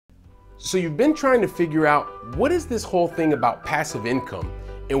So you've been trying to figure out, what is this whole thing about passive income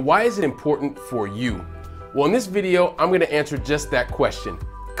and why is it important for you? Well, in this video, I'm gonna answer just that question,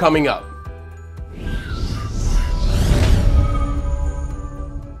 coming up.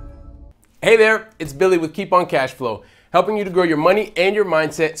 Hey there, it's Billy with Keep on Cash Flow, helping you to grow your money and your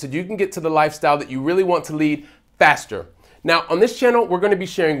mindset so you can get to the lifestyle that you really want to lead faster. Now, on this channel, we're gonna be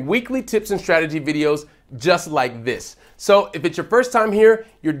sharing weekly tips and strategy videos just like this. So if it's your first time here,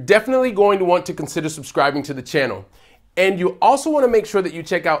 you're definitely going to want to consider subscribing to the channel. And you also wanna make sure that you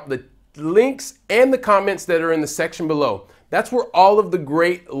check out the links and the comments that are in the section below. That's where all of the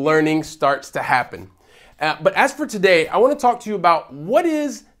great learning starts to happen. But as for today, I wanna talk to you about what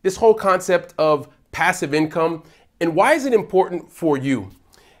is this whole concept of passive income and why is it important for you?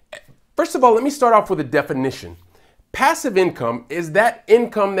 First of all, let me start off with a definition. Passive income is that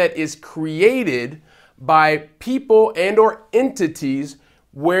income that is created by people and or entities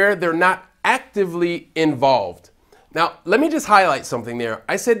where they're not actively involved. Now, let me just highlight something there.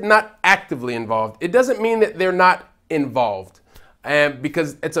 I said not actively involved. It doesn't mean that they're not involved,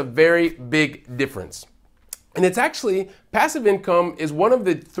 because it's a very big difference. And it's actually, passive income is one of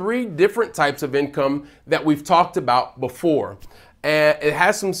the three different types of income that we've talked about before. And it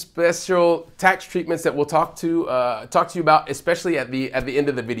has some special tax treatments that we'll talk to you about, especially at the end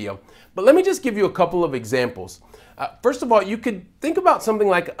of the video. But let me just give you a couple of examples. First of all, you could think about something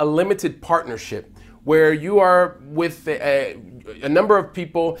like a limited partnership, where you are with a number of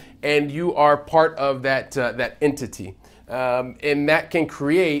people and you are part of that entity. And that can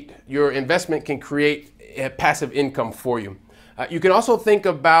create, your investment can create a passive income for you. You can also think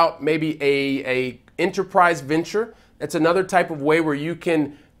about maybe a enterprise venture. That's another type of way where you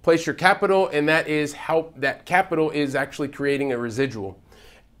can place your capital, and that capital is actually creating a residual.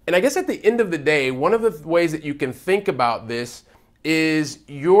 And I guess at the end of the day, one of the ways that you can think about this is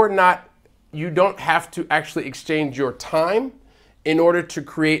you don't have to actually exchange your time in order to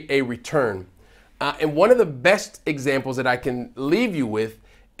create a return. And one of the best examples that I can leave you with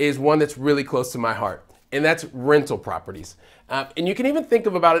is one that's really close to my heart, and that's rental properties. And you can even think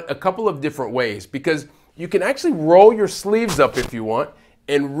about it a couple of different ways, because you can actually roll your sleeves up if you want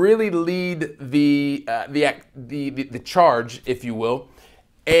and really lead the charge, if you will,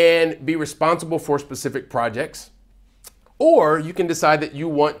 and be responsible for specific projects. Or you can decide that you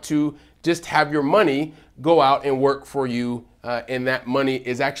want to just have your money go out and work for you, and that money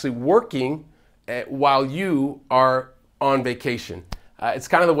is actually working while you are on vacation. It's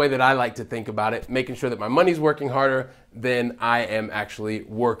kind of the way that I like to think about it, making sure that my money's working harder than I am actually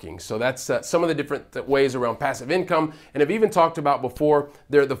working. So that's some of the different ways around passive income. And I've even talked about before,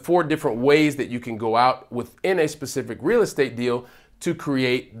 there are the 4 different ways that you can go out within a specific real estate deal to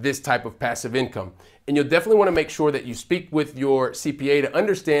create this type of passive income. And you'll definitely want to make sure that you speak with your CPA to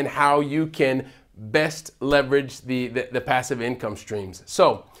understand how you can best leverage the passive income streams.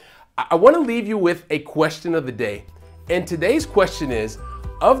 So I want to leave you with a question of the day. And today's question is,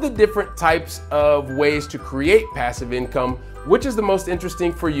 of the different types of ways to create passive income, which is the most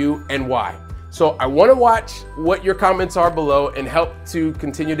interesting for you and why? So I want to watch what your comments are below and help to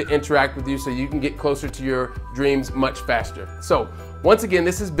continue to interact with you so you can get closer to your dreams much faster. So once again,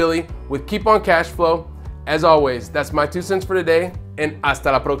 this is Billy with Keep on Cash Flow. As always, that's my 2 cents for today, and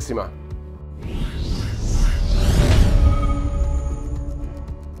hasta la próxima.